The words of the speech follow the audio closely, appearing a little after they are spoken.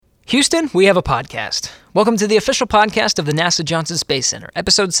Houston, we have a podcast. Welcome to the official podcast of the NASA Johnson Space Center,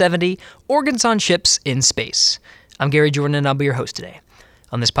 Episode 70, Organs on Ships in Space. I'm Gary Jordan, and I'll be your host today.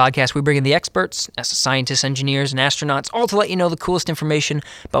 On this podcast, we bring in the experts, NASA scientists, engineers, and astronauts, all to let you know the coolest information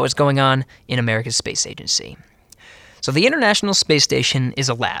about what's going on in America's space agency. So the International Space Station is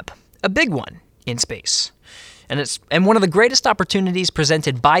a lab, a big one in space. And one of the greatest opportunities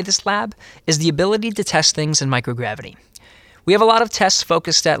presented by this lab is the ability to test things in microgravity. We have a lot of tests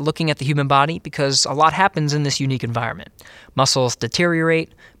focused at looking at the human body because a lot happens in this unique environment. Muscles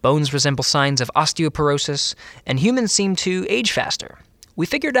deteriorate, bones resemble signs of osteoporosis, and humans seem to age faster. We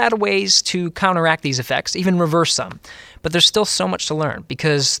figured out ways to counteract these effects, even reverse some, but there's still so much to learn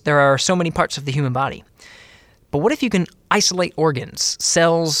because there are so many parts of the human body. But what if you can isolate organs,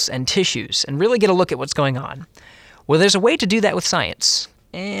 cells, and tissues and really get a look at what's going on? Well, there's a way to do that with science,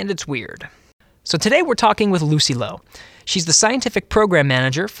 and it's weird. So today we're talking with Lucie Low. She's the scientific program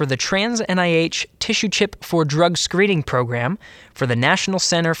manager for the Trans-NIH Tissue Chip for Drug Screening Program for the National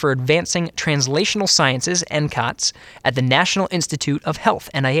Center for Advancing Translational Sciences, NCOTS, at the National Institute of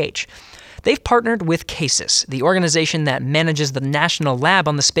Health, NIH. They've partnered with CASIS, the organization that manages the national lab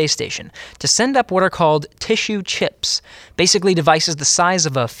on the space station, to send up what are called tissue chips, basically devices the size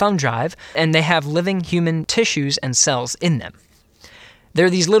of a thumb drive, and they have living human tissues and cells in them. They're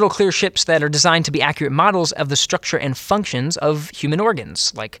these little clear chips that are designed to be accurate models of the structure and functions of human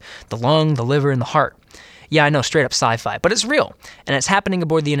organs, like the lung, the liver, and the heart. Yeah, I know, straight up sci-fi, but it's real, and it's happening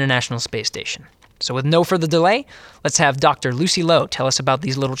aboard the International Space Station. So with no further delay, let's have Dr. Lucie Low tell us about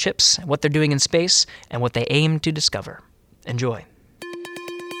these little chips, what they're doing in space, and what they aim to discover. Enjoy.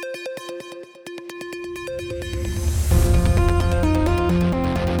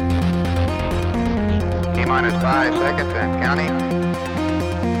 T-minus 5 seconds and counting.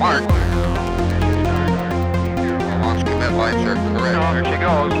 Mark. Launch commit lights are correct. There she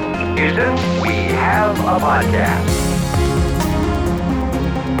goes. Houston, we have a podcast.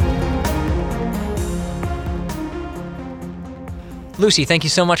 Lucie, thank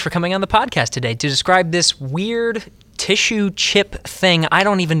you so much for coming on the podcast today to describe this weird tissue chip thing. I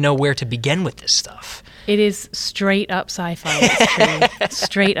don't even know where to begin with this stuff. It is straight up sci-fi. It's true.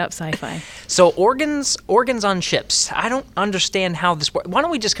 Straight up sci-fi. So organs on chips. I don't understand how this works. Why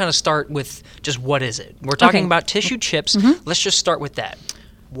don't we just kind of start with just what is it? We're talking about tissue chips. Mm-hmm. Let's just start with that.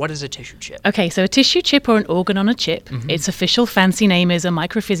 What is a tissue chip? Okay, so a tissue chip or an organ on a chip, its official fancy name is a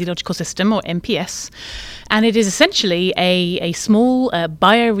microphysiological system, or MPS, and it is essentially a small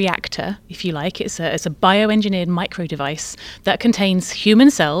bioreactor, if you like. It's a bioengineered micro device that contains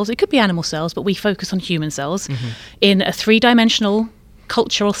human cells. It could be animal cells, but we focus on human cells in a three-dimensional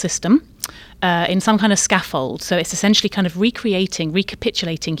cultural system. In some kind of scaffold. So it's essentially kind of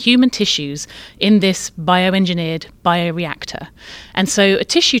recapitulating human tissues in this bioengineered bioreactor. And so a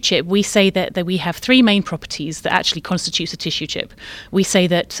tissue chip, we say that we have three main properties that actually constitutes a tissue chip. We say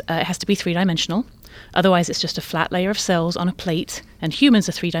that it has to be three-dimensional. Otherwise, it's just a flat layer of cells on a plate. And humans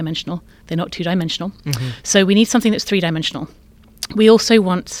are three-dimensional. They're not two-dimensional. So we need something that's three-dimensional. We also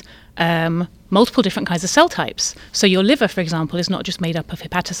want multiple different kinds of cell types. So your liver, for example, is not just made up of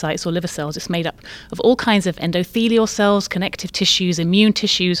hepatocytes or liver cells. It's made up of all kinds of endothelial cells, connective tissues, immune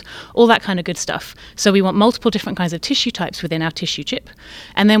tissues, all that kind of good stuff. So we want multiple different kinds of tissue types within our tissue chip.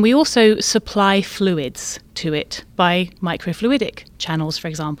 And then we also supply fluids to it by microfluidic channels, for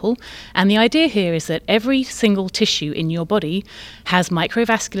example. And the idea here is that every single tissue in your body has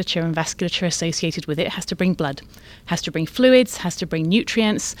microvasculature and vasculature associated with it. It has to bring blood, has to bring fluids, has to bring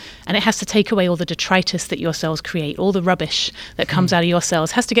nutrients, and it has to take away all the detritus that your cells create, all the rubbish that comes out of your cells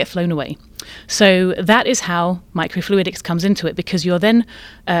has to get flown away. So that is how microfluidics comes into it, because you're then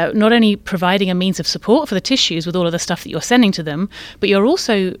not only providing a means of support for the tissues with all of the stuff that you're sending to them, but you're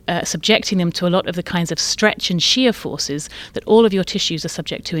also subjecting them to a lot of the kinds of stretch and shear forces that all of your tissues are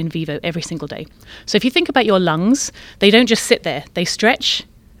subject to in vivo every single day. So if you think about your lungs, they don't just sit there. They stretch,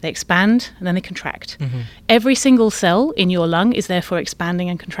 they expand, and then they contract. Every single cell in your lung is therefore expanding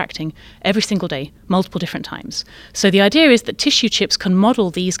and contracting every single day, multiple different times. So the idea is that tissue chips can model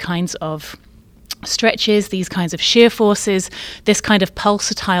these kinds of stretches, these kinds of shear forces, this kind of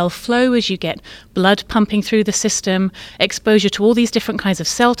pulsatile flow as you get blood pumping through the system, exposure to all these different kinds of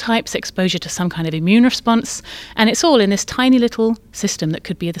cell types, exposure to some kind of immune response, and it's all in this tiny little system that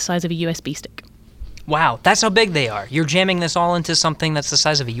could be the size of a USB stick. Wow, that's how big they are. You're jamming this all into something that's the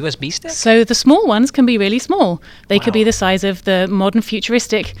size of a USB stick? So the small ones can be really small. They could be the size of the modern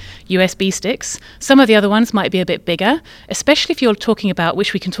futuristic USB sticks. Some of the other ones might be a bit bigger, especially if you're talking about,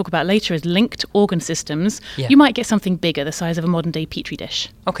 which we can talk about later, as linked organ systems. You might get something bigger, the size of a modern day Petri dish.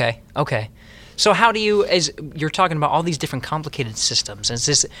 Okay. So how do you, as you're talking about all these different complicated systems,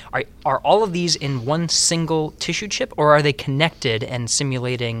 are all of these in one single tissue chip, or are they connected and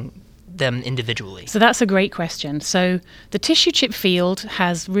simulating them individually? So that's a great question. So the tissue chip field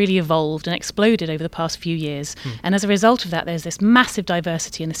has really evolved and exploded over the past few years. And as a result of that, there's this massive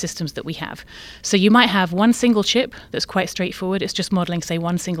diversity in the systems that we have. So you might have one single chip that's quite straightforward. It's just modeling, say,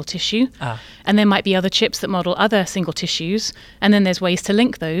 one single tissue. And there might be other chips that model other single tissues. And then there's ways to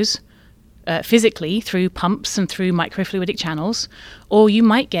link those physically through pumps and through microfluidic channels. Or you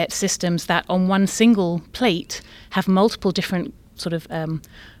might get systems that on one single plate have multiple different sort of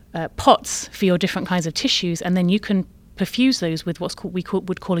pots for your different kinds of tissues, and then you can perfuse those with what we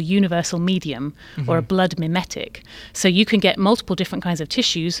would call a universal medium or a blood mimetic. So you can get multiple different kinds of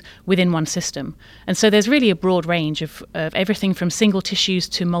tissues within one system. And so there's really a broad range of everything from single tissues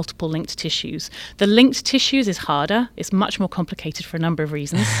to multiple linked tissues. The linked tissues is harder. It's much more complicated for a number of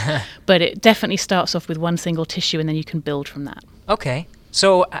reasons, but it definitely starts off with one single tissue, and then you can build from that. Okay.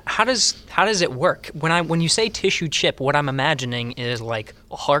 So how does it work? When you say tissue chip, what I'm imagining is like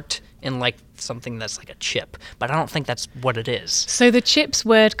a heart and like something that's like a chip, but I don't think that's what it is. So the chips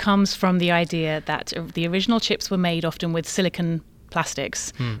word comes from the idea that the original chips were made often with silicon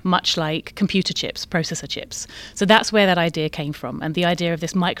plastics, much like computer chips, processor chips. So that's where that idea came from. And the idea of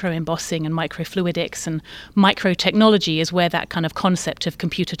this micro-embossing and microfluidics and microtechnology is where that kind of concept of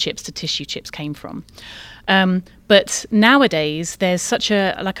computer chips to tissue chips came from. But nowadays, there's such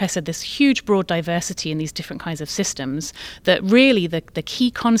like I said, this huge broad diversity in these different kinds of systems that really the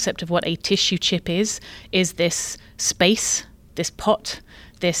key concept of what a tissue chip is this space, this pot,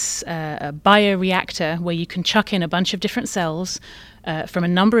 this bioreactor where you can chuck in a bunch of different cells from a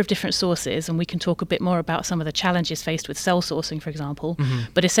number of different sources, and we can talk a bit more about some of the challenges faced with cell sourcing, for example.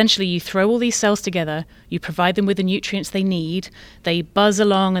 But essentially, you throw all these cells together, you provide them with the nutrients they need, they buzz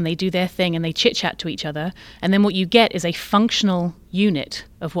along and they do their thing and they chit-chat to each other, and then what you get is a functional unit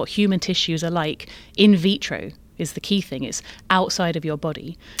of what human tissues are like in vitro. Is the key thing. It's outside of your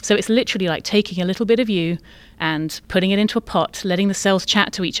body. So it's literally like taking a little bit of you and putting it into a pot, letting the cells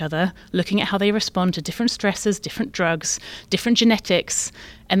chat to each other, looking at how they respond to different stresses, different drugs, different genetics,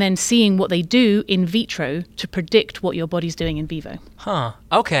 and then seeing what they do in vitro to predict what your body's doing in vivo. Huh.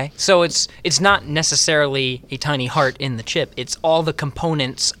 Okay. So it's not necessarily a tiny heart in the chip. It's all the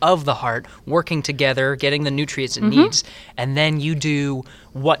components of the heart working together, getting the nutrients it needs, and then you do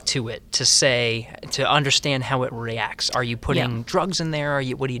what to it to understand how it reacts. Are you putting drugs in there?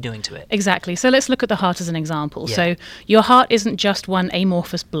 What are you doing to it? Exactly. So let's look at the heart as an example. Yeah. So your heart isn't just one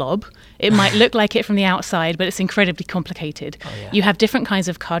amorphous blob. It might look like it from the outside, but it's incredibly complicated. You have different kinds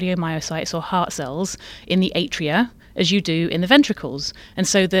of cardiomyocytes or heart cells in the atria, as you do in the ventricles. And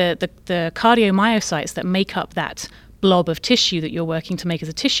so the cardiomyocytes that make up that blob of tissue that you're working to make as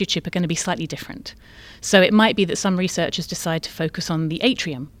a tissue chip are going to be slightly different. So it might be that some researchers decide to focus on the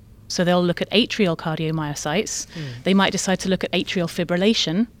atrium. So they'll look at atrial cardiomyocytes. They might decide to look at atrial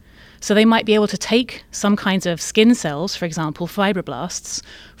fibrillation. So they might be able to take some kinds of skin cells, for example, fibroblasts,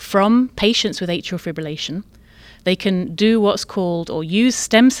 from patients with atrial fibrillation. They can do what's called, or use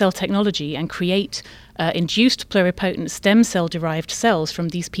stem cell technology and create induced pluripotent stem cell derived cells from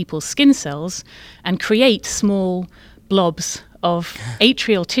these people's skin cells and create small blobs of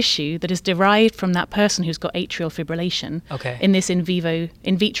atrial tissue that is derived from that person who's got atrial fibrillation in this in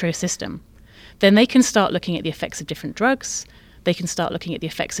vitro system. Then they can start looking at the effects of different drugs. They can start looking at the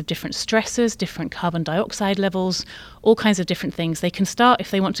effects of different stressors, different carbon dioxide levels, all kinds of different things. They can start,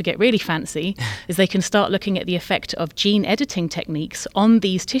 if they want to get really fancy, is they can start looking at the effect of gene editing techniques on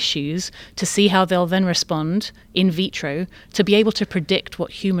these tissues to see how they'll then respond in vitro to be able to predict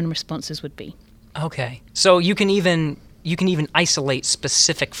what human responses would be. Okay. So you can even isolate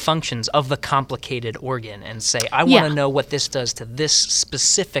specific functions of the complicated organ and say, I want to know what this does to this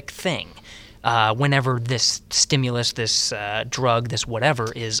specific thing. Whenever this stimulus, this drug, this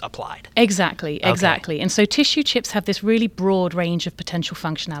whatever is applied. Exactly. And so tissue chips have this really broad range of potential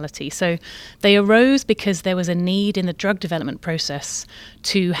functionality. So they arose because there was a need in the drug development process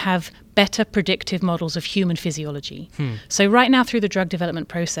to have better predictive models of human physiology. So right now through the drug development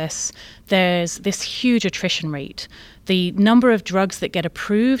process, there's this huge attrition rate. The number of drugs that get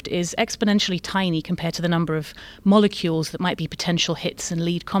approved is exponentially tiny compared to the number of molecules that might be potential hits and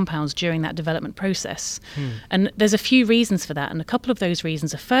lead compounds during that development process. And there's a few reasons for that. And a couple of those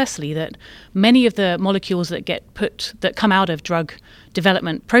reasons are firstly that many of the molecules that come out of drug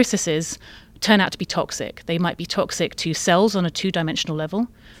development processes turn out to be toxic. They might be toxic to cells on a two-dimensional level.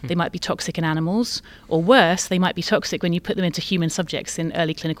 They might be toxic in animals, or worse, they might be toxic when you put them into human subjects in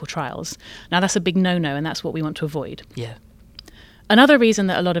early clinical trials. Now, that's a big no-no, and that's what we want to avoid. Yeah. Another reason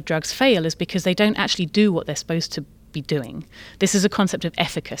that a lot of drugs fail is because they don't actually do what they're supposed to be doing. This is a concept of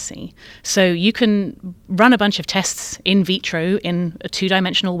efficacy. So you can run a bunch of tests in vitro in a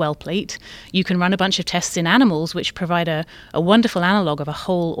 2-dimensional well plate. You can run a bunch of tests in animals, which provide a wonderful analog of a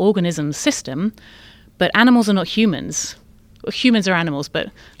whole organism system. But animals are not humans. Well, humans are animals,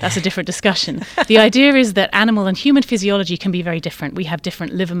 but that's a different discussion. The idea is that animal and human physiology can be very different. We have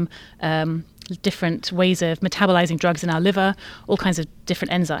different different ways of metabolizing drugs in our liver, all kinds of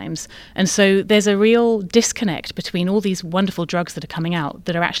different enzymes. And so there's a real disconnect between all these wonderful drugs that are coming out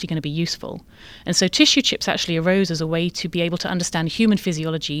that are actually going to be useful. And so tissue chips actually arose as a way to be able to understand human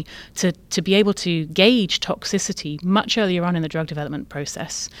physiology, to be able to gauge toxicity much earlier on in the drug development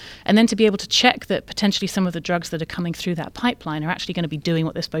process, and then to be able to check that potentially some of the drugs that are coming through that pipeline are actually going to be doing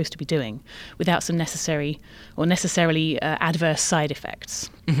what they're supposed to be doing without some necessarily adverse side effects.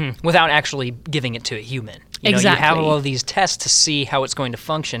 Mm-hmm. Without actually giving it to a human. Exactly. You have all of these tests to see how it's going to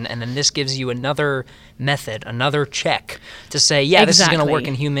function, and then this gives you another method, another check to say, yeah, this is going to work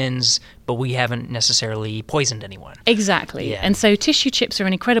in humans, but we haven't necessarily poisoned anyone. Exactly. Yeah. And so tissue chips are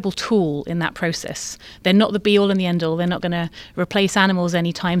an incredible tool in that process. They're not the be-all and the end-all. They're not going to replace animals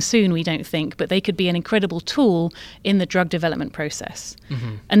anytime soon, we don't think, but they could be an incredible tool in the drug development process.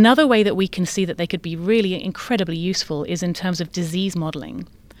 Mm-hmm. Another way that we can see that they could be really incredibly useful is in terms of disease modeling.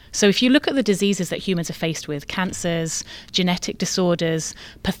 So if you look at the diseases that humans are faced with, cancers, genetic disorders,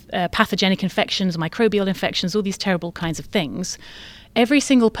 pathogenic infections, microbial infections, all these terrible kinds of things, every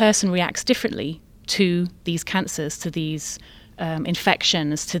single person reacts differently to these cancers, to these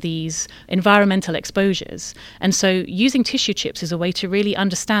infections, to these environmental exposures. And so using tissue chips is a way to really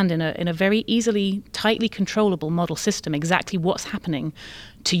understand in a very easily, tightly controllable model system exactly what's happening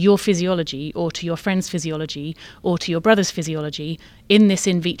to your physiology or to your friend's physiology or to your brother's physiology in this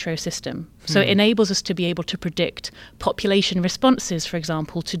in vitro system. So it enables us to be able to predict population responses, for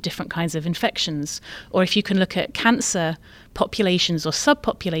example, to different kinds of infections. Or if you can look at cancer populations or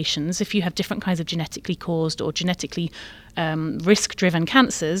subpopulations, if you have different kinds of genetically caused or genetically risk-driven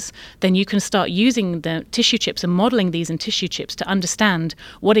cancers, then you can start using the tissue chips and modeling these in tissue chips to understand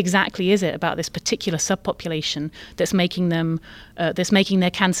what exactly is it about this particular subpopulation that's making their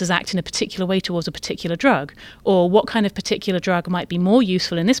cancers act in a particular way towards a particular drug, or what kind of particular drug might be more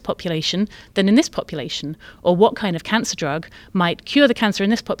useful in this population than in this population, or what kind of cancer drug might cure the cancer in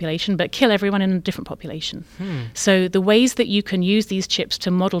this population but kill everyone in a different population. So the ways that you can use these chips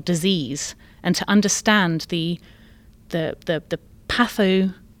to model disease and to understand the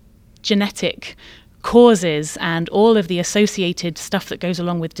pathogenetic causes and all of the associated stuff that goes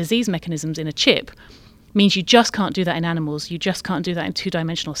along with disease mechanisms in a chip means you just can't do that in animals, you just can't do that in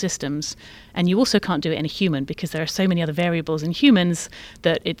 2-dimensional systems, and you also can't do it in a human because there are so many other variables in humans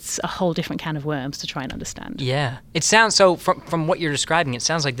that it's a whole different can of worms to try and understand. Yeah. It sounds, so from what you're describing, it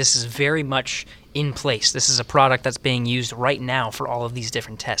sounds like this is very much in place. This is a product that's being used right now for all of these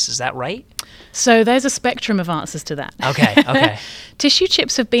different tests. Is that right? So there's a spectrum of answers to that. Okay. Tissue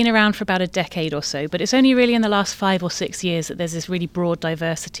chips have been around for about a decade or so, but it's only really in the last 5 or 6 years that there's this really broad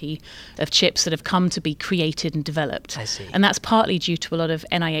diversity of chips that have come to be created and developed. I see. And that's partly due to a lot of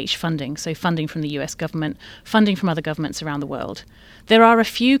NIH funding, so funding from the US government, funding from other governments around the world. There are a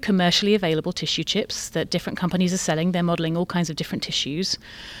few commercially available tissue chips that different companies are selling. They're modeling all kinds of different tissues.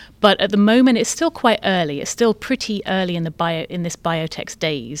 But at the moment, it's still quite early. It's still pretty early in this biotech's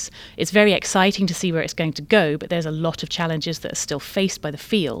days. It's very exciting to see where it's going to go, but there's a lot of challenges that are still faced by the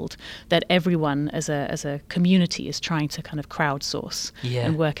field that everyone as a community is trying to kind of crowdsource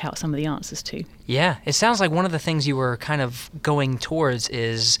and work out some of the answers to. Yeah, it sounds like one of the things you were kind of going towards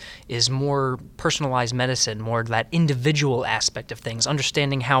is more personalized medicine, more that individual aspect of things,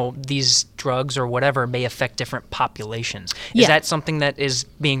 understanding how these drugs or whatever may affect different populations. Is that something that is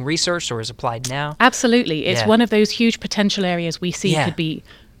being researched or is applied now? Absolutely. It's one of those huge potential areas we see could be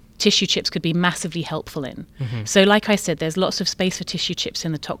tissue chips could be massively helpful in. Mm-hmm. So like I said, there's lots of space for tissue chips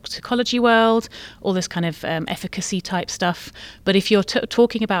in the toxicology world, all this kind of efficacy type stuff. But if you're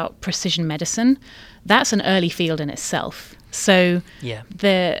talking about precision medicine, that's an early field in itself. So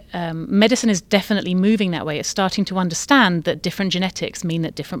the medicine is definitely moving that way. It's starting to understand that different genetics mean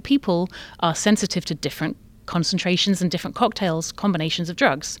that different people are sensitive to different concentrations and different combinations of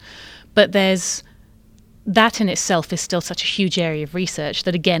drugs. But that in itself is still such a huge area of research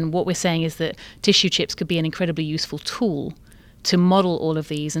that, again, what we're saying is that tissue chips could be an incredibly useful tool to model all of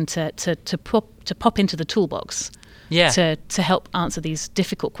these and to pop into the toolbox to help answer these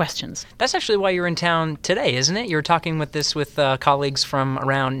difficult questions. That's actually why you're in town today, isn't it? You're talking with colleagues from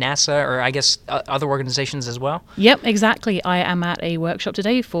around NASA, or I guess other organizations as well? Yep, exactly. I am at a workshop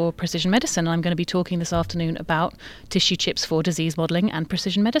today for precision medicine, and I'm going to be talking this afternoon about tissue chips for disease modeling and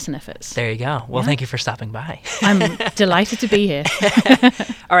precision medicine efforts. There you go. Well, thank you for stopping by. I'm delighted to be here.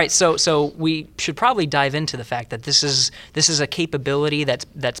 All right, so we should probably dive into the fact that this is a capability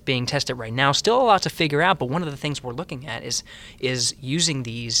that's being tested right now. Still a lot to figure out, but one of the things we're looking at is using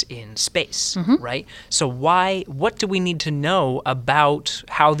these in space, right? So what do we need to know about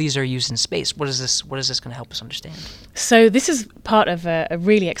how these are used in space? What is this going to help us understand? So this is part of a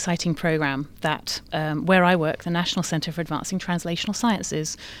really exciting program that where I work, the National Center for Advancing Translational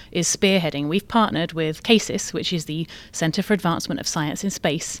Sciences, is spearheading. We've partnered with CASIS, which is the Center for Advancement of Science in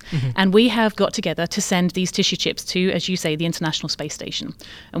Space, and we have got together to send these tissue chips to, as you say, the International Space Station.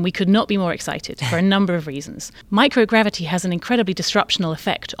 And we could not be more excited for a number of reasons. Microgravity has an incredibly disruptional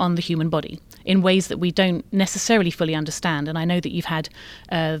effect on the human body in ways that we don't necessarily fully understand. And I know that you've had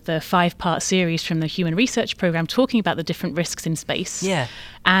the 5-part series from the Human Research Program talking about the different risks in space. Yeah.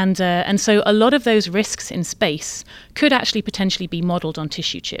 And so a lot of those risks in space could actually potentially be modeled on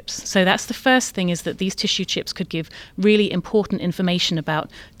tissue chips. So that's the first thing, is that these tissue chips could give really important information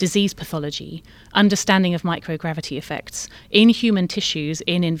about disease pathology, understanding of microgravity effects in human tissues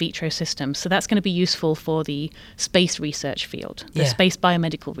in vitro systems. So that's going to be useful for the space research field, the space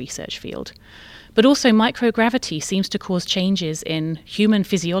biomedical research field. But also microgravity seems to cause changes in human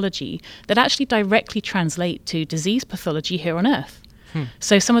physiology that actually directly translate to disease pathology here on Earth.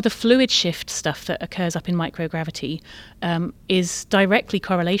 So some of the fluid shift stuff that occurs up in microgravity is directly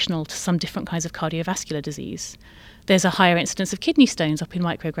correlational to some different kinds of cardiovascular disease. There's a higher incidence of kidney stones up in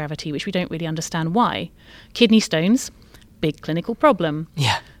microgravity, which we don't really understand why. Kidney stones, big clinical problem.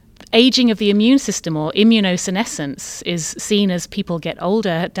 Yeah. Aging of the immune system, or immunosenescence, is seen as people get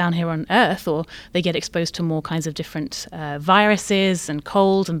older down here on Earth, or they get exposed to more kinds of different viruses and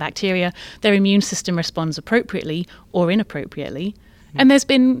colds and bacteria. Their immune system responds appropriately or inappropriately. And there's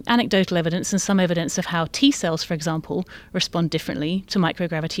been anecdotal evidence and some evidence of how T cells, for example, respond differently to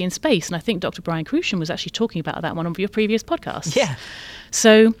microgravity in space. And I think Dr. Brian Crucian was actually talking about that on one of your previous podcasts. Yeah.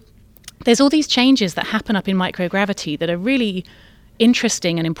 So there's all these changes that happen up in microgravity that are really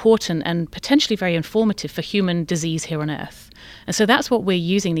interesting and important and potentially very informative for human disease here on Earth. And so that's what we're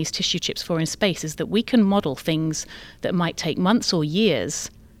using these tissue chips for in space, is that we can model things that might take months or years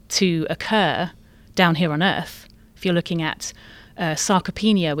to occur down here on Earth. If you're looking at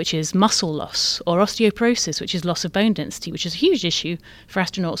sarcopenia, which is muscle loss, or osteoporosis, which is loss of bone density, which is a huge issue for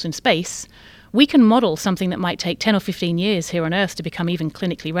astronauts in space, we can model something that might take 10 or 15 years here on Earth to become even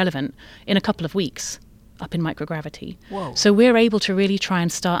clinically relevant in a couple of weeks up in microgravity. Whoa. So we're able to really try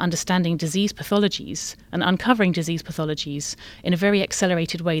and start understanding disease pathologies and uncovering disease pathologies in a very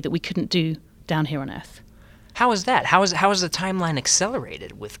accelerated way that we couldn't do down here on Earth. How is that? How is the timeline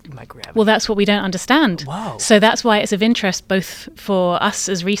accelerated with microgravity? Well, that's what we don't understand. Whoa. So that's why it's of interest both for us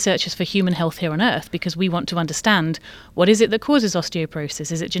as researchers for human health here on Earth, because we want to understand, what is it that causes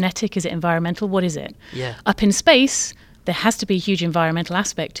osteoporosis? Is it genetic? Is it environmental? What is it? Yeah. Up in space, there has to be a huge environmental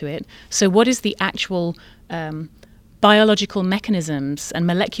aspect to it. So what is the actual biological mechanisms and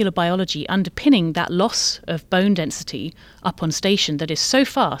molecular biology underpinning that loss of bone density up on station that is so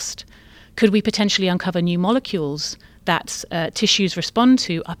fast? Could we potentially uncover new molecules that tissues respond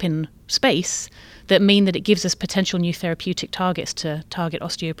to up in space that mean that it gives us potential new therapeutic targets to target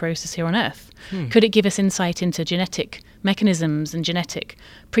osteoporosis here on Earth? Could it give us insight into genetic mechanisms and genetic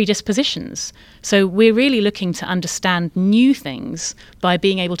predispositions? So we're really looking to understand new things by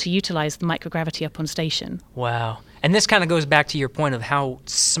being able to utilize the microgravity up on station. Wow. And this kind of goes back to your point of how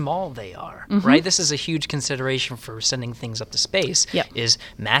small they are, right? This is a huge consideration for sending things up to space. Yep. Is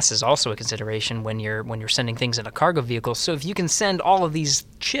mass is also a consideration when you're sending things in a cargo vehicle. So if you can send all of these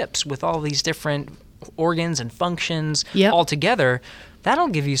chips with all these different organs and functions all together, that'll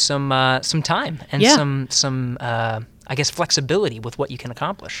give you some time and some I guess flexibility with what you can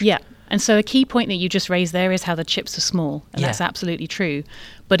accomplish. Yeah. And so a key point that you just raised there is how the chips are small, and that's absolutely true.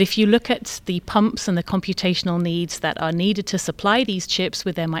 But if you look at the pumps and the computational needs that are needed to supply these chips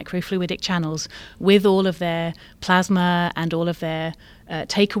with their microfluidic channels, with all of their plasma and all of their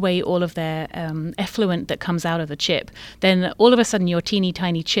take away all of their effluent that comes out of the chip, then all of a sudden your teeny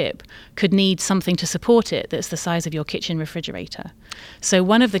tiny chip could need something to support it that's the size of your kitchen refrigerator. So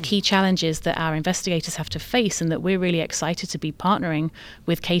one of the key challenges that our investigators have to face, and that we're really excited to be partnering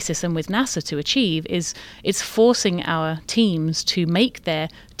with CASIS and with NASA to achieve, is it's forcing our teams to make their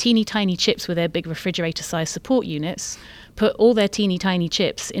teeny tiny chips with their big refrigerator size support units, put all their teeny tiny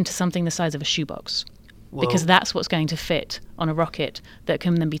chips into something the size of a shoebox. because that's what's going to fit on a rocket that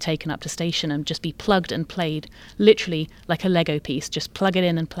can then be taken up to station and just be plugged and played, literally like a Lego piece. Just plug it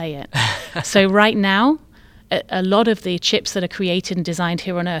in and play it. So right now, a lot of the chips that are created and designed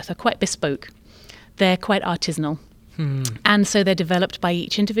here on Earth are quite bespoke. They're quite artisanal. And so they're developed by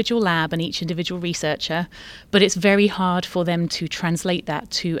each individual lab and each individual researcher, but it's very hard for them to translate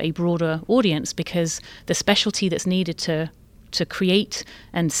that to a broader audience because the specialty that's needed to create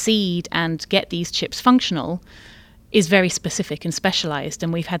and seed and get these chips functional is very specific and specialized.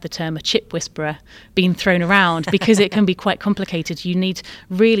 And we've had the term a chip whisperer being thrown around because it can be quite complicated. You need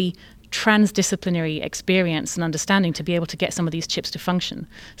really transdisciplinary experience and understanding to be able to get some of these chips to function.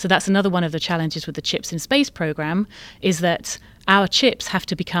 So that's another one of the challenges with the Chips in Space program, is that our chips have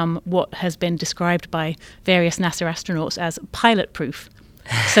to become what has been described by various NASA astronauts as pilot-proof.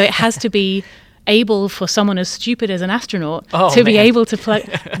 So it has to be able for someone as stupid as an astronaut be able to plug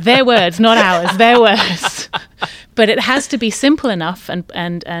their words, not ours, their words. But it has to be simple enough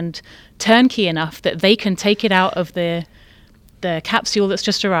and turnkey enough that they can take it out of the capsule that's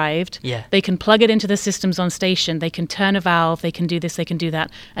just arrived. Yeah. They can plug it into the systems on station. They can turn a valve. They can do this. They can do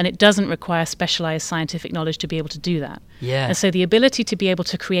that. And it doesn't require specialized scientific knowledge to be able to do that. Yeah. And so the ability to be able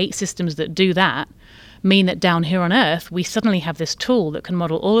to create systems that do that mean that down here on Earth, we suddenly have this tool that can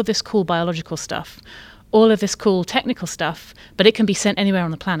model all of this cool biological stuff, all of this cool technical stuff, but it can be sent anywhere on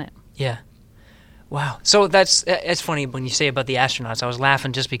the planet. Yeah. Wow. So it's funny when you say about the astronauts. I was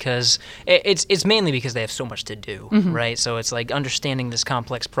laughing just because it's mainly because they have so much to do, right? So it's like understanding this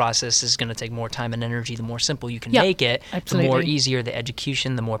complex process is going to take more time and energy. The more simple you can make it, absolutely. the more easier the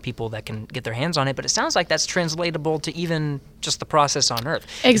execution, the more people that can get their hands on it. But it sounds like that's translatable to even just the process on Earth.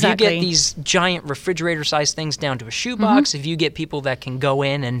 Exactly. If you get these giant refrigerator-sized things down to a shoebox, if you get people that can go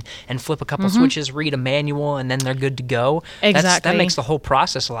in and flip a couple switches, read a manual, and then they're good to go, that makes the whole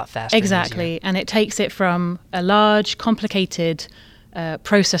process a lot faster. Exactly. And it takes it from a large, complicated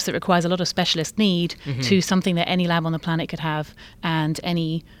process that requires a lot of specialist need to something that any lab on the planet could have, and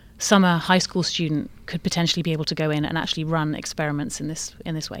any summer high school student could potentially be able to go in and actually run experiments in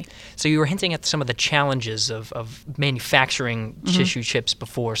this way. So you were hinting at some of the challenges of manufacturing tissue chips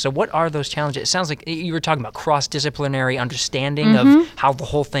before. So what are those challenges? It sounds like you were talking about cross-disciplinary understanding of how the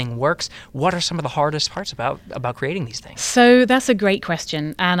whole thing works. What are some of the hardest parts about creating these things? So that's a great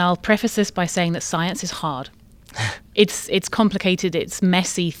question, and I'll preface this by saying that science is hard. It's complicated, it's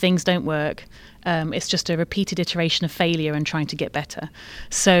messy, things don't work. It's just a repeated iteration of failure and trying to get better.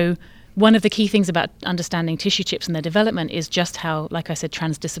 So one of the key things about understanding tissue chips and their development is just how, like I said,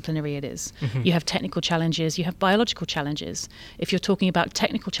 transdisciplinary it is. You have technical challenges, you have biological challenges. If you're talking about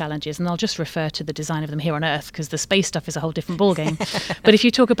technical challenges, and I'll just refer to the design of them here on Earth because the space stuff is a whole different ballgame. But if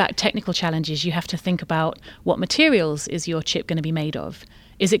you talk about technical challenges, you have to think about what materials is your chip going to be made of.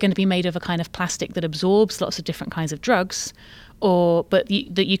 Is it going to be made of a kind of plastic that absorbs lots of different kinds of drugs, that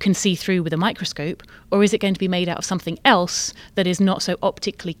you can see through with a microscope, or is it going to be made out of something else that is not so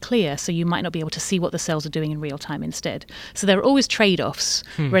optically clear, so you might not be able to see what the cells are doing in real time instead? So there are always trade-offs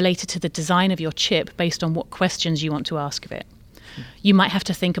related to the design of your chip based on what questions you want to ask of it. You might have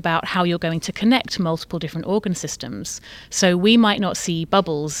to think about how you're going to connect multiple different organ systems. So we might not see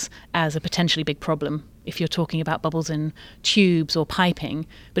bubbles as a potentially big problem if you're talking about bubbles in tubes or piping.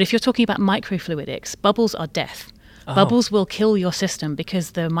 But if you're talking about microfluidics, bubbles are death. Bubbles will kill your system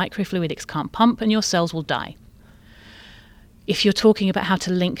because the microfluidics can't pump and your cells will die. If you're talking about how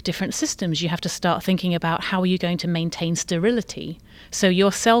to link different systems, you have to start thinking about how are you going to maintain sterility. So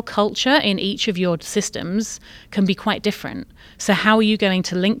your cell culture in each of your systems can be quite different. So how are you going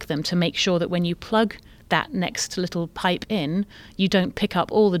to link them to make sure that when you plug that next little pipe in, you don't pick up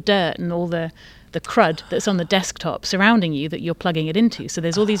all the dirt and all the crud that's on the desktop surrounding you that you're plugging it into? So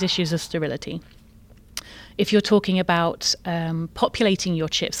there's all these issues of sterility. If you're talking about populating your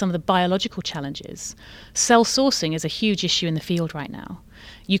chips, some of the biological challenges, cell sourcing is a huge issue in the field right now.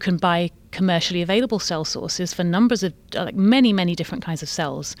 You can buy commercially available cell sources for numbers of many, many different kinds of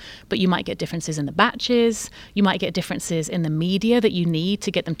cells, but you might get differences in the batches, you might get differences in the media that you need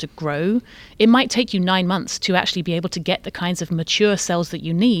to get them to grow. It might take you 9 months to actually be able to get the kinds of mature cells that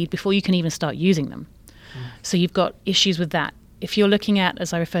you need before you can even start using them. So you've got issues with that. If you're looking at,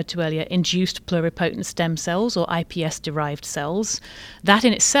 as I referred to earlier, induced pluripotent stem cells or iPS-derived cells, that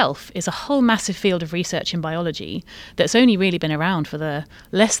in itself is a whole massive field of research in biology that's only really been around for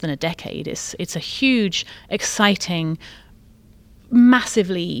less than a decade. It's a huge, exciting,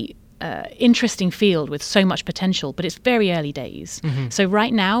 massively interesting field with so much potential, but it's very early days. So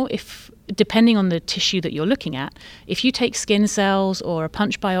right now, depending on the tissue that you're looking at, if you take skin cells or a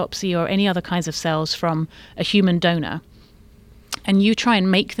punch biopsy or any other kinds of cells from a human donor, and you try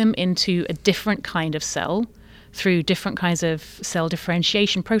and make them into a different kind of cell through different kinds of cell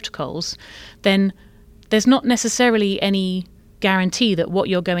differentiation protocols, then there's not necessarily any guarantee that what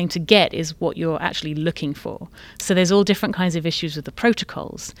you're going to get is what you're actually looking for. So there's all different kinds of issues with the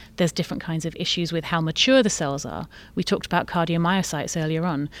protocols. There's different kinds of issues with how mature the cells are. We talked about cardiomyocytes earlier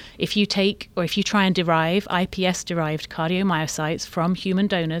on. If you try and derive iPS-derived cardiomyocytes from human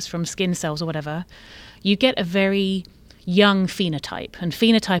donors, from skin cells or whatever, you get a very young phenotype. And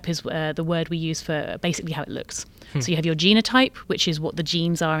phenotype is the word we use for basically how it looks. So you have your genotype, which is what the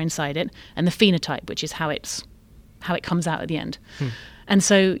genes are inside it, and the phenotype, which is how it comes out at the end. And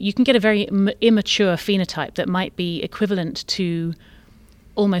so you can get a very immature phenotype that might be equivalent to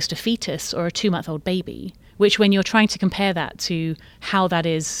almost a fetus or a 2-month-old baby, which when you're trying to compare that to how that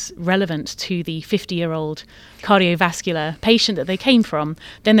is relevant to the 50-year-old cardiovascular patient that they came from,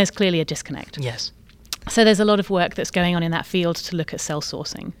 then there's clearly a disconnect. Yes. So there's a lot of work that's going on in that field to look at cell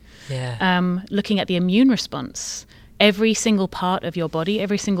sourcing. Yeah. Looking at the immune response. Every single part of your body,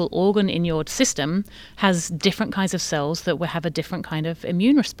 every single organ in your system has different kinds of cells that will have a different kind of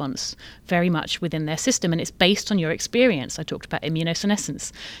immune response very much within their system. And it's based on your experience. I talked about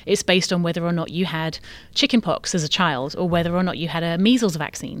immunosenescence. It's based on whether or not you had chickenpox as a child or whether or not you had a measles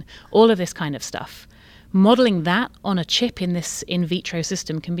vaccine, all of this kind of stuff. Modeling that on a chip in this in vitro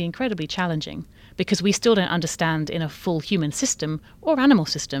system can be incredibly challenging because we still don't understand in a full human system or animal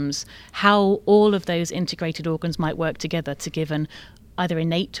systems how all of those integrated organs might work together to give an either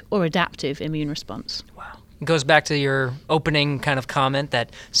innate or adaptive immune response. Wow. It goes back to your opening kind of comment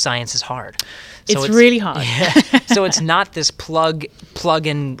that science is hard. So it's really hard. Yeah. So it's not this plug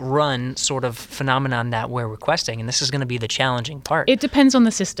and run sort of phenomenon that we're requesting, and this is going to be the challenging part. It depends on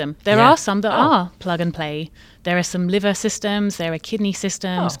the system. There Yeah. are some that are plug and play. There are some liver systems, there are kidney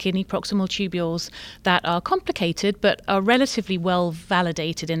systems, kidney proximal tubules that are complicated but are relatively well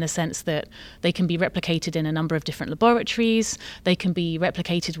validated in the sense that they can be replicated in a number of different laboratories. They can be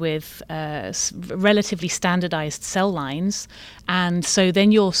replicated with relatively standardized cell lines. And so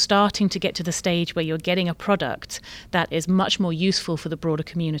then you're starting to get to the stage where you're getting a product that is much more useful for the broader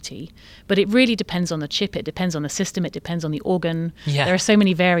community. But it really depends on the chip, it depends on the system, it depends on the organ. Yeah. There are so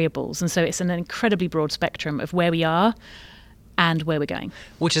many variables, and so it's an incredibly broad spectrum of where we are and where we're going.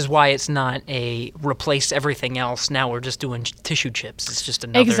 Which is why it's not a replace everything else. Now we're just doing tissue chips. It's just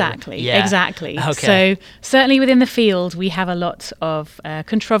another... Exactly. Okay. So certainly within the field, we have a lot of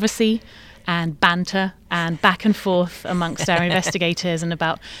controversy and banter and back and forth amongst our investigators and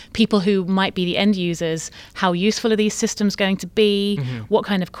about people who might be the end users. How useful are these systems going to be? What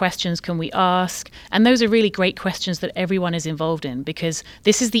kind of questions can we ask? And those are really great questions that everyone is involved in because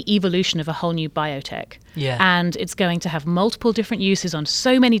this is the evolution of a whole new biotech. Yeah. And it's going to have multiple different uses on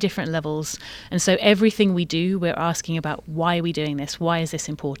so many different levels. And so everything we do, we're asking about why are we doing this? Why is this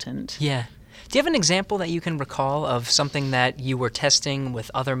important? Yeah. Do you have an example that you can recall of something that you were testing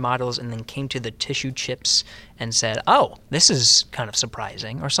with other models and then came to the tissue chips and said, oh, this is kind of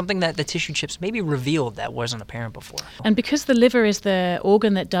surprising, or something that the tissue chips maybe revealed that wasn't apparent before? And because the liver is the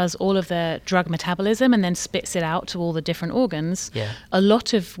organ that does all of the drug metabolism and then spits it out to all the different organs, a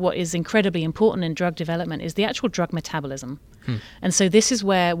lot of what is incredibly important in drug development is the actual drug metabolism. And so this is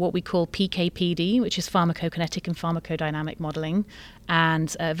where what we call PK/PD, which is pharmacokinetic and pharmacodynamic modeling,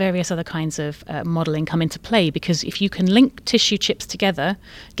 and various other kinds of modeling come into play, because if you can link tissue chips together,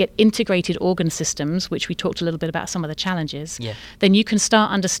 get integrated organ systems, which we talked a little bit about some of the challenges, then you can start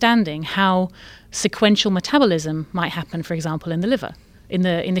understanding how sequential metabolism might happen, for example, in the liver. In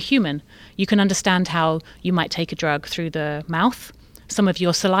the human, you can understand how you might take a drug through the mouth. Some of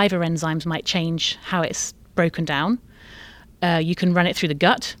your saliva enzymes might change how it's broken down. You can run it through the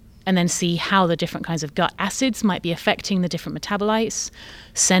gut and then see how the different kinds of gut acids might be affecting the different metabolites.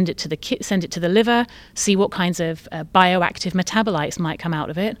 Send it to the liver, see what kinds of bioactive metabolites might come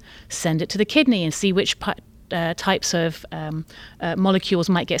out of it. Send it to the kidney and see which types of molecules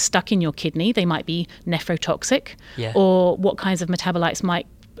might get stuck in your kidney. They might be nephrotoxic, or what kinds of metabolites might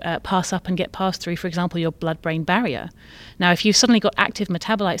pass up and get passed through, for example, your blood-brain barrier. Now, if you've suddenly got active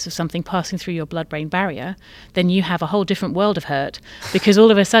metabolites of something passing through your blood-brain barrier, then you have a whole different world of hurt, because all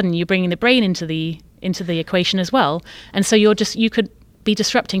of a sudden you're bringing the brain into the equation as well, and so you could be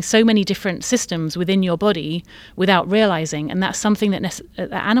disrupting so many different systems within your body without realizing, and that's something that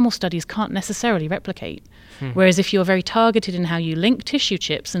animal studies can't necessarily replicate. Whereas if you're very targeted in how you link tissue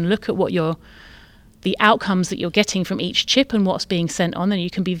chips and look at what the outcomes that you're getting from each chip and what's being sent on, then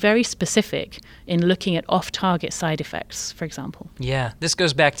you can be very specific in looking at off-target side effects, for example. Yeah, this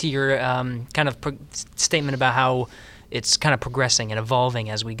goes back to your kind of statement about how it's kind of progressing and evolving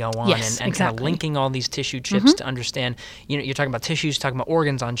as we go on, Yes, and kind of exactly. linking all these tissue chips to understand. You're talking about tissues, talking about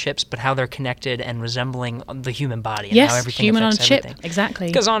organs on chips, but how they're connected and resembling the human body and how Yes, everything human on a affects chip. everything. Exactly.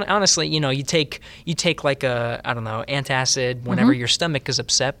 Because honestly, you take like a, I don't know, antacid whenever your stomach is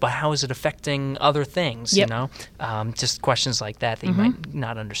upset, but how is it affecting other things? Yep. Just questions like that you might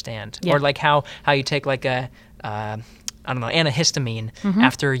not understand, Yeah. or like how you take like a I don't know, antihistamine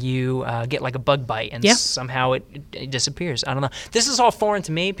after you get like a bug bite and Yeah. somehow it disappears. I don't know. This is all foreign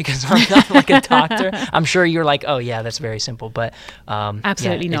to me because I'm not like a doctor. I'm sure you're like, oh yeah, that's very simple, but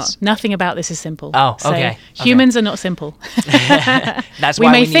Absolutely yeah, not. Nothing about this is simple. Oh, So okay. humans are not simple. That's we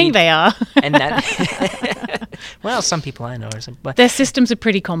why may we think need, they are. and that. Well, some people I know are simple, but Their systems are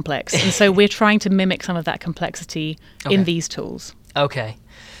pretty complex, and so we're trying to mimic some of that complexity Okay. in these tools. okay.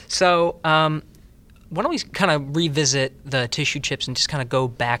 So why don't we kind of revisit the tissue chips and just kind of go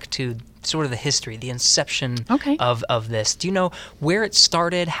back to sort of the history, the inception Okay. of this. Do you know where it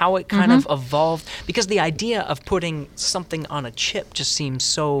started, how it kind of evolved? Because the idea of putting something on a chip just seems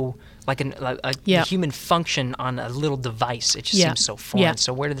so like a Yeah. human function on a little device. It just Yeah. seems so foreign. Yeah.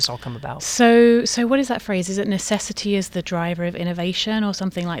 So where did this all come about? So what is that phrase? Is it necessity is the driver of innovation or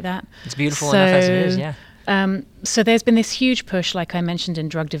something like that? It's beautiful enough as it is, So, yeah. So there's been this huge push, like I mentioned, in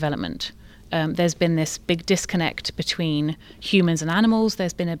drug development. There's been this big disconnect between humans and animals.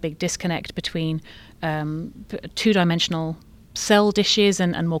 There's been a big disconnect between two-dimensional cell dishes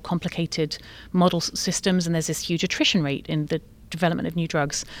and more complicated model systems. And there's this huge attrition rate in the development of new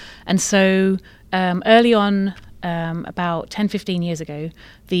drugs. And so early on, about 10, 15 years ago,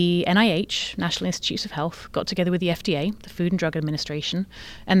 the NIH, National Institutes of Health, got together with the FDA, the Food and Drug Administration,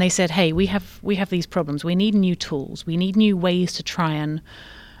 and they said, hey, we have these problems. We need new tools. We need new ways to try and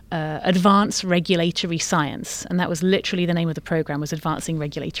advance regulatory science. And that was literally the name of the program, was Advancing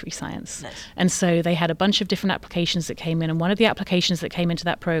Regulatory Science. Nice. And so they had a bunch of different applications that came in, and one of the applications that came into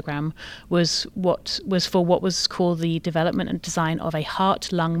that program was what was called the development and design of a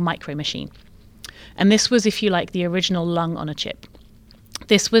heart-lung micro machine. And this was, if you like, the original lung on a chip.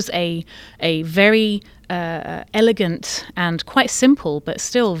 This was a very elegant and quite simple, but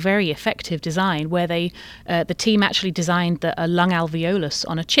still very effective design, where the team actually designed a lung alveolus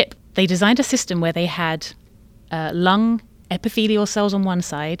on a chip. They designed a system where they had lung epithelial cells on one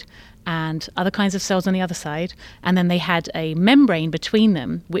side and other kinds of cells on the other side, and then they had a membrane between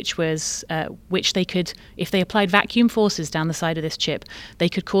them, which they could, if they applied vacuum forces down the side of this chip, they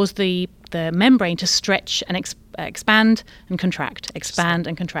could cause the membrane to stretch and expand and contract, expand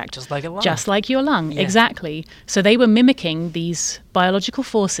and contract. Just like a lung. Just like your lung, Yeah. exactly. So they were mimicking these biological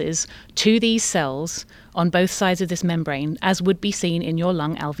forces to these cells on both sides of this membrane, as would be seen in your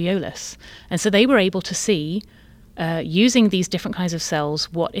lung alveolus. And so they were able to see, using these different kinds of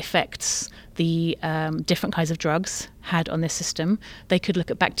cells, what effects the different kinds of drugs had on this system. They could look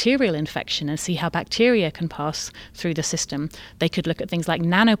at bacterial infection and see how bacteria can pass through the system. They could look at things like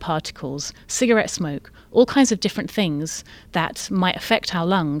nanoparticles, cigarette smoke, all kinds of different things that might affect our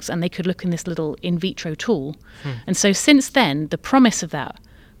lungs, and they could look in this little in vitro tool. And so since then, the promise of that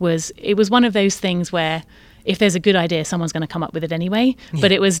was one of those things where if there's a good idea, someone's going to come up with it anyway. Yeah.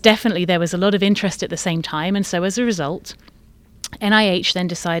 But it was definitely, there was a lot of interest at the same time. And so as a result, NIH then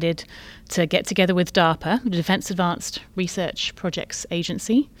decided to get together with DARPA, the Defense Advanced Research Projects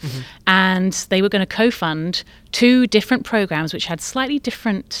Agency, and they were going to co-fund two different programs which had slightly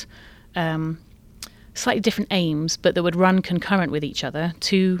different aims, but that would run concurrent with each other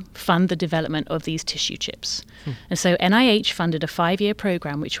to fund the development of these tissue chips. And so NIH funded a 5-year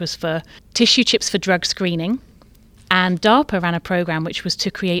program which was for tissue chips for drug screening, and DARPA ran a program which was to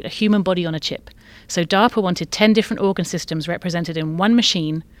create a human body on a chip. So DARPA wanted 10 different organ systems represented in one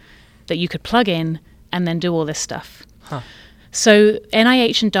machine that you could plug in and then do all this stuff. So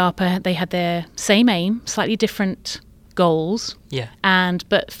NIH and DARPA, they had their same aim, slightly different goals,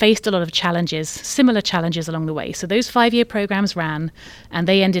 but faced a lot of challenges, similar challenges along the way. So those 5-year programs ran, and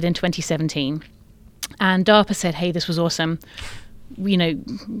they ended in 2017. And DARPA said, hey, this was awesome.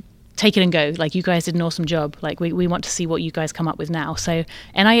 Take it and go. Like, you guys did an awesome job. Like, we want to see what you guys come up with now. So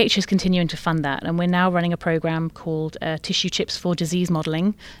NIH is continuing to fund that. And we're now running a program called Tissue Chips for Disease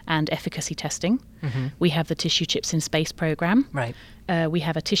Modeling and Efficacy Testing. We have the Tissue Chips in Space program. Right. We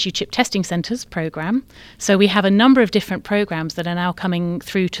have a Tissue Chip Testing Centers program. So we have a number of different programs that are now coming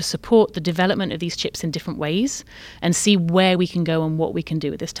through to support the development of these chips in different ways and see where we can go and what we can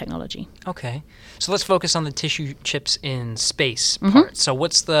do with this technology. Okay. So let's focus on the tissue chips in space part. So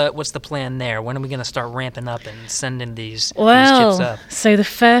what's the plan there? When are we going to start ramping up and sending these chips up? So the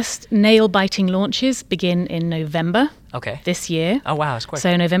first nail-biting launches begin in November Okay. this year. Oh, wow. That's quick.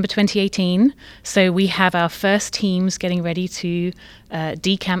 So November 2018. So we have our first teams getting ready to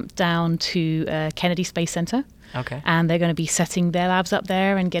decamp down to Kennedy Space Center. Okay. And they're going to be setting their labs up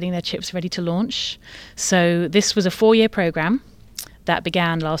there and getting their chips ready to launch. So this was a 4-year program that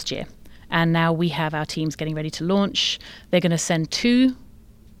began last year. And now we have our teams getting ready to launch. They're going to send 2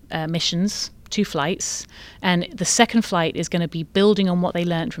 missions, 2 flights. And the second flight is going to be building on what they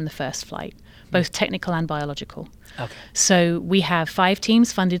learned from the first flight, both technical and biological. Okay. So we have 5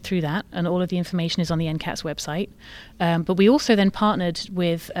 teams funded through that, and all of the information is on the NCATS website. But we also then partnered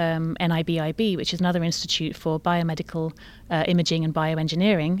with NIBIB, which is another institute for biomedical imaging and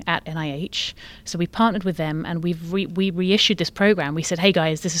bioengineering at NIH. So we partnered with them, and we reissued this program. We said, "Hey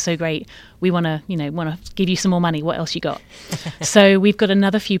guys, this is so great. We want to give you some more money. What else you got?" So we've got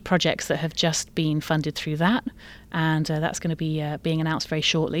another few projects that have just been funded through that, and that's going to be being announced very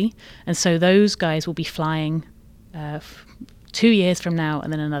shortly. And so those guys will be flying 2 years from now,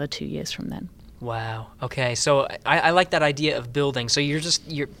 and then another 2 years from then. Wow. Okay. So I like that idea of building. So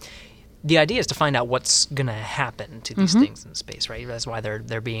the idea is to find out what's going to happen to these things in space, right? That's why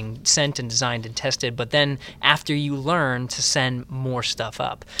they're being sent and designed and tested. But then after you learn to send more stuff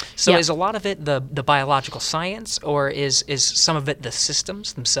up. So is a lot of it the biological science, or is some of it the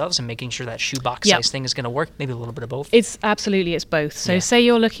systems themselves and making sure that shoebox size thing is going to work? Maybe a little bit of both? It's both. So say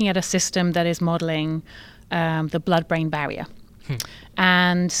you're looking at a system that is modeling the blood-brain barrier.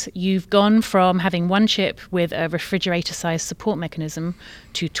 And you've gone from having 1 chip with a refrigerator-sized support mechanism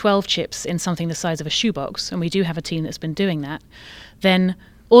to 12 chips in something the size of a shoebox, and we do have a team that's been doing that. Then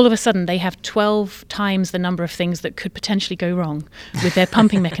all of a sudden they have 12 times the number of things that could potentially go wrong with their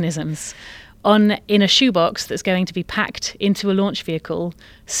pumping mechanisms in a shoebox that's going to be packed into a launch vehicle,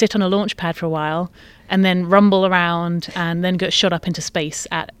 sit on a launch pad for a while, and then rumble around and then get shot up into space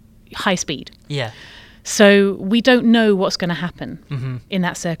at high speed. Yeah. So we don't know what's going to happen in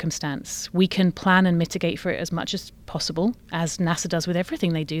that circumstance. We can plan and mitigate for it as much as possible, as NASA does with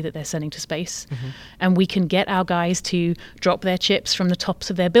everything they do that they're sending to space. And we can get our guys to drop their chips from the tops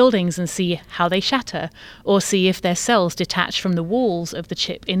of their buildings and see how they shatter, or see if their cells detach from the walls of the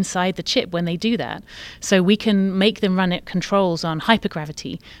chip inside the chip when they do that. So we can make them run controls on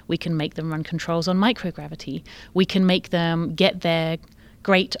hypergravity. We can make them run controls on microgravity. We can make them get their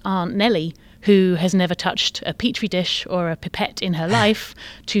great Aunt Nellie, who has never touched a petri dish or a pipette in her life,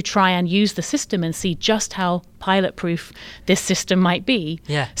 to try and use the system and see just how pilot-proof this system might be.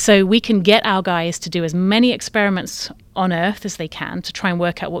 Yeah. So we can get our guys to do as many experiments on Earth as they can to try and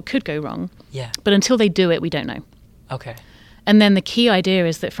work out what could go wrong. Yeah. But until they do it, we don't know. Okay. And then the key idea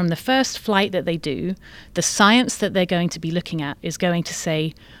is that from the first flight that they do, the science that they're going to be looking at is going to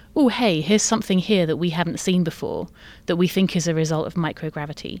say, oh, hey, here's something here that we haven't seen before that we think is a result of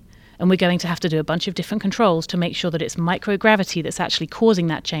microgravity. And we're going to have to do a bunch of different controls to make sure that it's microgravity that's actually causing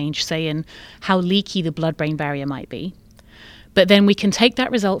that change, say in how leaky the blood-brain barrier might be. But then we can take that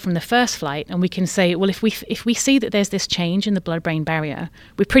result from the first flight and we can say, well, if we see that there's this change in the blood-brain barrier,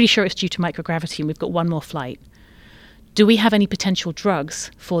 we're pretty sure it's due to microgravity and we've got one more flight. Do we have any potential drugs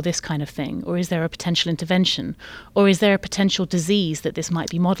for this kind of thing? Or is there a potential intervention? Or is there a potential disease that this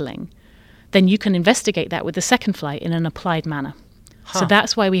might be modeling? Then you can investigate that with the second flight in an applied manner. So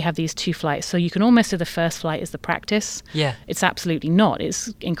that's why we have these 2 flights. So you can almost say the first flight is the practice. Yeah. It's absolutely not.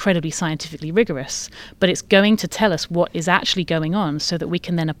 It's incredibly scientifically rigorous. But it's going to tell us what is actually going on so that we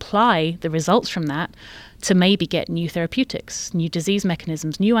can then apply the results from that to maybe get new therapeutics, new disease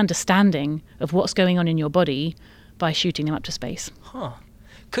mechanisms, new understanding of what's going on in your body by shooting them up to space. Huh.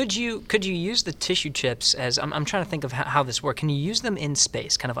 Could you use the tissue chips as, I'm trying to think of how this works. Can you use them in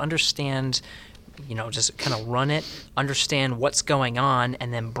space, kind of understand, just kind of run it, understand what's going on,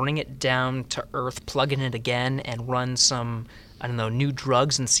 and then bring it down to Earth, plug in it again, and run some, new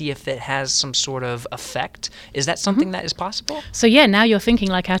drugs and see if it has some sort of effect? Is that something that is possible? So now you're thinking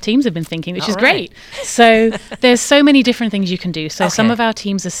like our teams have been thinking, which is great. So there's so many different things you can do. So some of our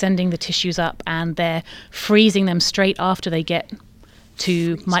teams are sending the tissues up and they're freezing them straight after they get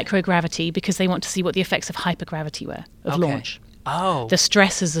to microgravity because they want to see what the effects of hypergravity were of launch. Oh. The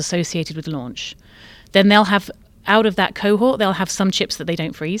stresses associated with launch. Then they'll have, out of that cohort, they'll have some chips that they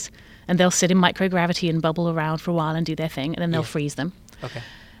don't freeze, and they'll sit in microgravity and bubble around for a while and do their thing, and then they'll freeze them. Okay.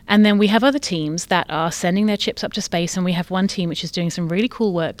 And then we have other teams that are sending their chips up to space, and we have one team which is doing some really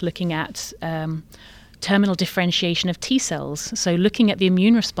cool work looking at terminal differentiation of T cells, so looking at the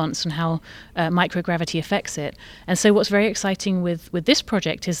immune response and how microgravity affects it. And so what's very exciting with this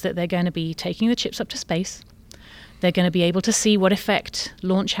project is that they're going to be taking the chips up to space, They're going to be able to see what effect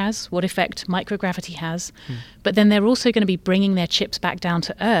launch has, what effect microgravity has. But then they're also going to be bringing their chips back down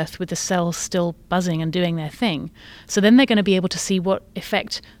to Earth with the cells still buzzing and doing their thing. So then they're going to be able to see what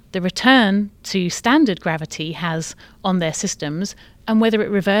effect the return to standard gravity has on their systems and whether it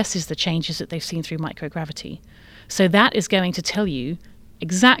reverses the changes that they've seen through microgravity. So that is going to tell you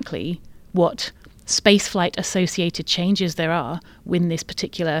exactly what spaceflight associated changes there are with this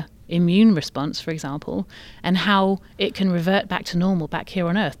particular immune response, for example, and how it can revert back to normal back here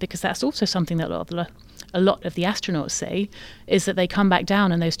on Earth, because that's also something that a lot of the astronauts say, is that they come back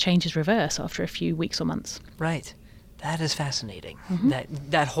down and those changes reverse after a few weeks or months. Right. That is fascinating.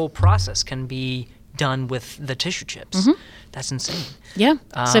 That whole process can be done with the tissue chips. That's insane. Yeah.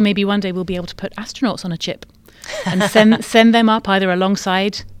 So maybe one day we'll be able to put astronauts on a chip and send them up either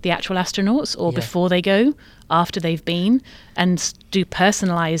alongside the actual astronauts or before they go, after they've been, and do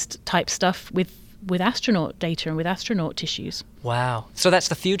personalized type stuff with astronaut data and with astronaut tissues. Wow. So that's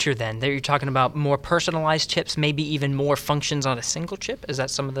the future then. That you're talking about more personalized chips, maybe even more functions on a single chip? Is that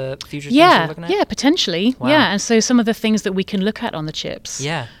some of the future things you're looking at? Yeah, potentially. Wow. Yeah, and so some of the things that we can look at on the chips,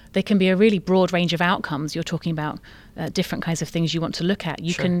 Yeah. they can be a really broad range of outcomes. You're talking about different kinds of things you want to look at.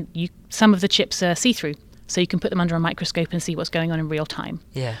 Some of the chips are see-through. So you can put them under a microscope and see what's going on in real time.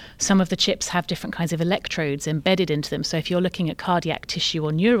 Yeah. Some of the chips have different kinds of electrodes embedded into them. So if you're looking at cardiac tissue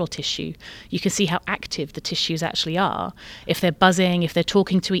or neural tissue, you can see how active the tissues actually are. If they're buzzing, if they're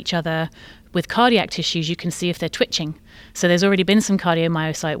talking to each other. With cardiac tissues, you can see if they're twitching. So there's already been some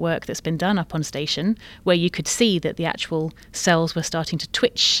cardiomyocyte work that's been done up on station where you could see that the actual cells were starting to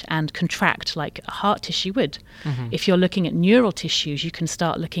twitch and contract like a heart tissue would. If you're looking at neural tissues, you can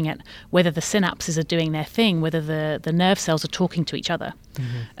start looking at whether the synapses are doing their thing, whether the nerve cells are talking to each other.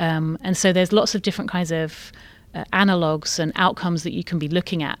 And so there's lots of different kinds of analogs and outcomes that you can be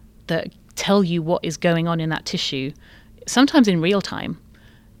looking at that tell you what is going on in that tissue, sometimes in real time,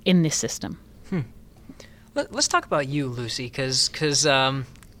 in this system. Let's talk about you, Lucie, because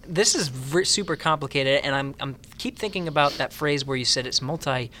this is super complicated, and I'm keep thinking about that phrase where you said it's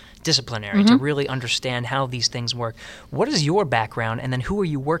multidisciplinary to really understand how these things work. What is your background, and then who are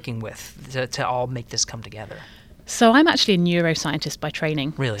you working with to all make this come together? So I'm actually a neuroscientist by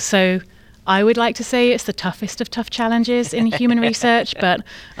training. Really? So I would like to say it's the toughest of tough challenges in human research, but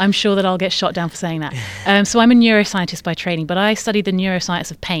I'm sure that I'll get shot down for saying that. So I'm a neuroscientist by training, but I study the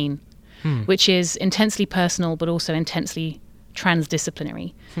neuroscience of pain, which is intensely personal, but also intensely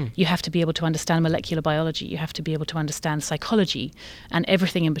transdisciplinary. You have to be able to understand molecular biology. You have to be able to understand psychology and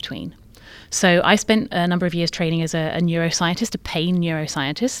everything in between. So I spent a number of years training as a neuroscientist, a pain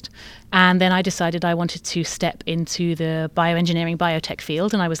neuroscientist, and then I decided I wanted to step into the bioengineering biotech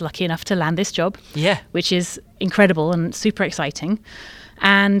field, and I was lucky enough to land this job, which is incredible and super exciting.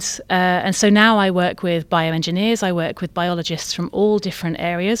 And so now I work with bioengineers, I work with biologists from all different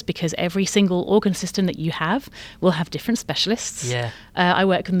areas, because every single organ system that you have will have different specialists. I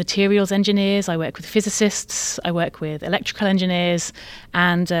work with materials engineers, I work with physicists, I work with electrical engineers,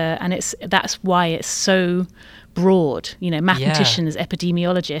 and that's why it's so broad, mathematicians,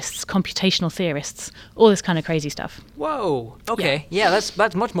 epidemiologists, computational theorists, all this kind of crazy stuff. Whoa. Okay. Yeah,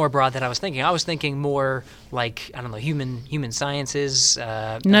 that's much more broad than I was thinking. I was thinking more like, I don't know, human sciences.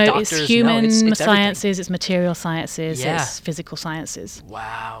 No, doctors. it's human it's sciences, everything. it's material sciences, it's physical sciences.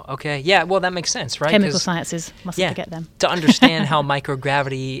 Wow. Okay. Yeah. Well, that makes sense, right? Chemical sciences. Mustn't forget them. To understand how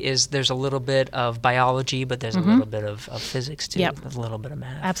microgravity is, there's a little bit of biology, but there's a little bit of physics too. There's a little bit of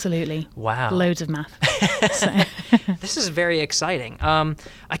math. Absolutely. Wow. Loads of math. This is very exciting.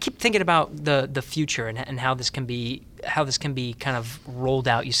 I keep thinking about the future and how this can be kind of rolled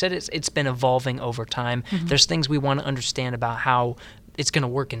out. You said it's been evolving over time. There's things we want to understand about how it's going to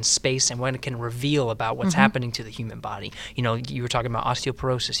work in space and what it can reveal about what's happening to the human body. You were talking about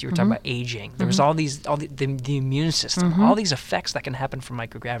osteoporosis. You were talking about aging. There was the immune system, all these effects that can happen from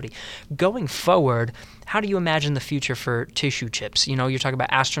microgravity. Going forward, how do you imagine the future for tissue chips? You're talking about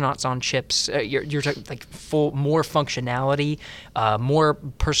astronauts on chips. You're talking like more functionality, more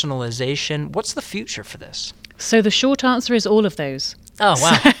personalization. What's the future for this? So the short answer is all of those. Oh,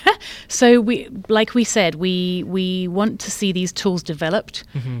 wow. So like we said, we want to see these tools developed.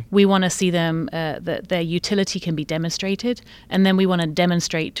 We want to see them, that their utility can be demonstrated. And then we want to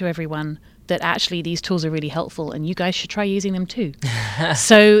demonstrate to everyone that actually these tools are really helpful and you guys should try using them too.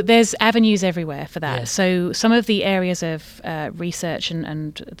 So there's avenues everywhere for that. Yeah. So some of the areas of research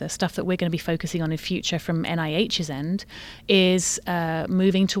and the stuff that we're going to be focusing on in future from NIH's end is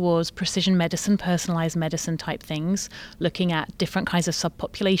moving towards precision medicine, personalized medicine type things, looking at different kinds of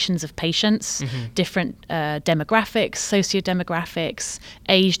subpopulations of patients, different demographics, socio-demographics,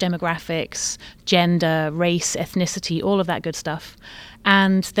 age demographics, gender, race, ethnicity, all of that good stuff.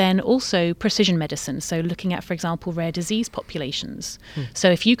 And then also precision medicine, so looking at, for example, rare disease populations. So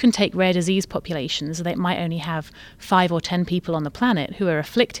if you can take rare disease populations that might only have 5 or 10 people on the planet who are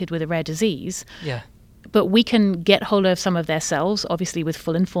afflicted with a rare disease, but we can get hold of some of their cells, obviously with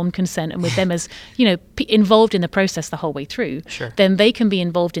full informed consent and with them as, involved in the process the whole way through, then they can be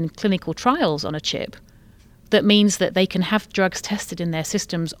involved in clinical trials on a chip. That means that they can have drugs tested in their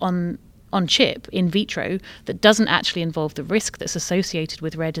systems on chip in vitro that doesn't actually involve the risk that's associated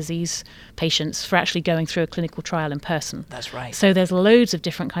with rare disease patients for actually going through a clinical trial in person. That's right. So there's loads of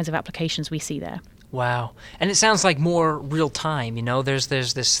different kinds of applications we see there. Wow. And it sounds like more real time, there's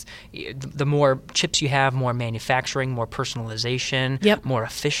this, the more chips you have, more manufacturing, more personalization, more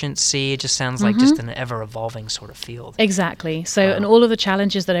efficiency. It just sounds like just an ever evolving sort of field. Exactly. So, and all of the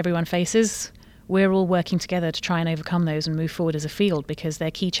challenges that everyone faces, we're all working together to try and overcome those and move forward as a field because they're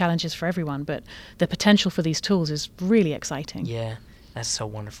key challenges for everyone. But the potential for these tools is really exciting. Yeah, that's so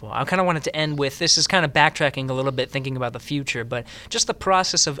wonderful. I kind of wanted to end with, this is kind of backtracking a little bit, thinking about the future, but just the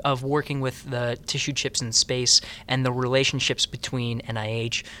process of working with the tissue chips in space and the relationships between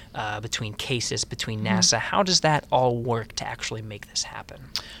NIH, between cases, between NASA. How does that all work to actually make this happen?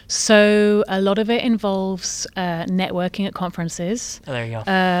 So a lot of it involves networking at conferences. Oh, there you go.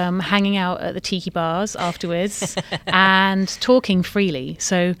 Hanging out at the tiki bars afterwards and talking freely.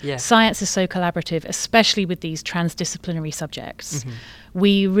 So science is so collaborative, especially with these transdisciplinary subjects.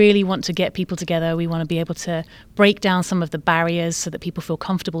 We really want to get people together. We want to be able to break down some of the barriers so that people feel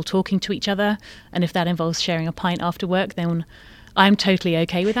comfortable talking to each other. And if that involves sharing a pint after work, then I'm totally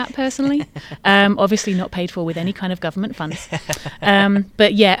okay with that personally. Obviously not paid for with any kind of government funds.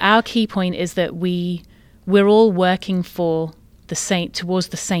 But yeah, our key point is that we're all working for towards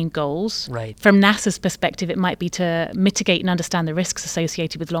the same goals. Right. From NASA's perspective, it might be to mitigate and understand the risks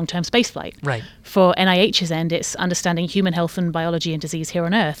associated with long-term spaceflight. Right. For NIH's end, it's understanding human health and biology and disease here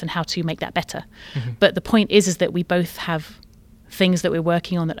on Earth and how to make that better. But the point is that we both have things that we're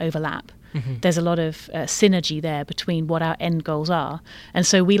working on that overlap. There's a lot of synergy there between what our end goals are. And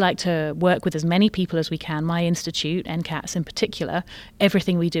so we like to work with as many people as we can. My institute, NCATS in particular,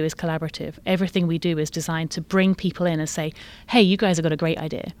 everything we do is collaborative. Everything we do is designed to bring people in and say, hey, you guys have got a great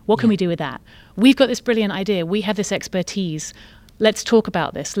idea. What can we do with that? We've got this brilliant idea. We have this expertise. Let's talk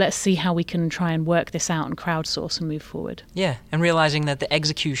about this. Let's see how we can try and work this out and crowdsource and move forward. Yeah, and realizing that the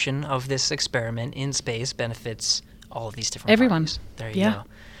execution of this experiment in space benefits all of these different everyone. Parties. There you go.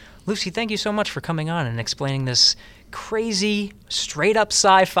 Lucie, thank you so much for coming on and explaining this crazy, straight-up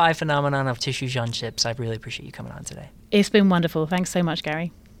sci-fi phenomenon of tissues on chips. I really appreciate you coming on today. It's been wonderful. Thanks so much,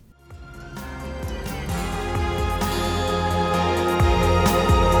 Gary.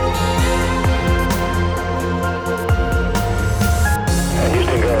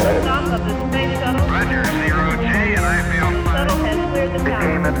 Houston, go ahead. Stop of the space shuttle. Roger, 0J, and I feel fine. Shuttle has cleared the tower.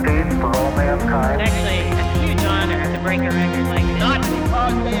 Became a feast for all mankind. It's actually a huge honor to break a record like this. Not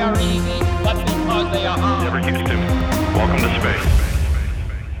because they are easy, but because they are hard. Houston, welcome to space.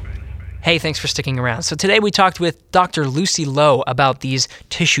 Hey, thanks for sticking around. So today we talked with Dr. Lucie Low about these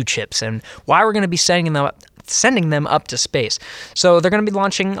tissue chips and why we're going to be sending them up to space. So they're going to be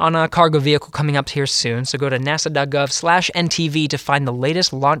launching on a cargo vehicle coming up here soon. So go to nasa.gov/NTV to find the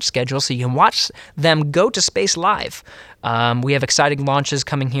latest launch schedule so you can watch them go to space live. We have exciting launches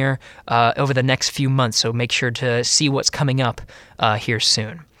coming here over the next few months, so make sure to see what's coming up here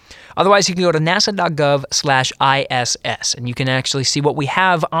soon. Otherwise, you can go to nasa.gov/ISS, and you can actually see what we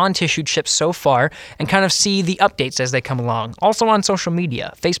have on tissue chips so far and kind of see the updates as they come along. Also on social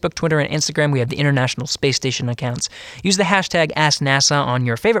media, Facebook, Twitter, and Instagram, we have the International Space Station accounts. Use the hashtag AskNASA on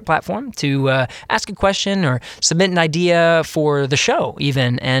your favorite platform to ask a question or submit an idea for the show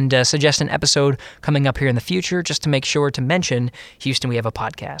even, and suggest an episode coming up here in the future, just to make sure to mention, Houston, we have a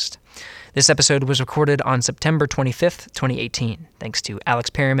podcast. This episode was recorded on September 25th, 2018. Thanks to Alex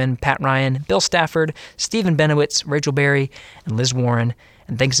Perryman, Pat Ryan, Bill Stafford, Stephen Benowitz, Rachel Berry, and Liz Warren.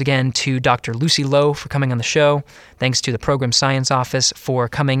 And thanks again to Dr. Lucie Low for coming on the show. Thanks to the Program Science Office for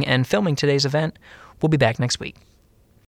coming and filming today's event. We'll be back next week.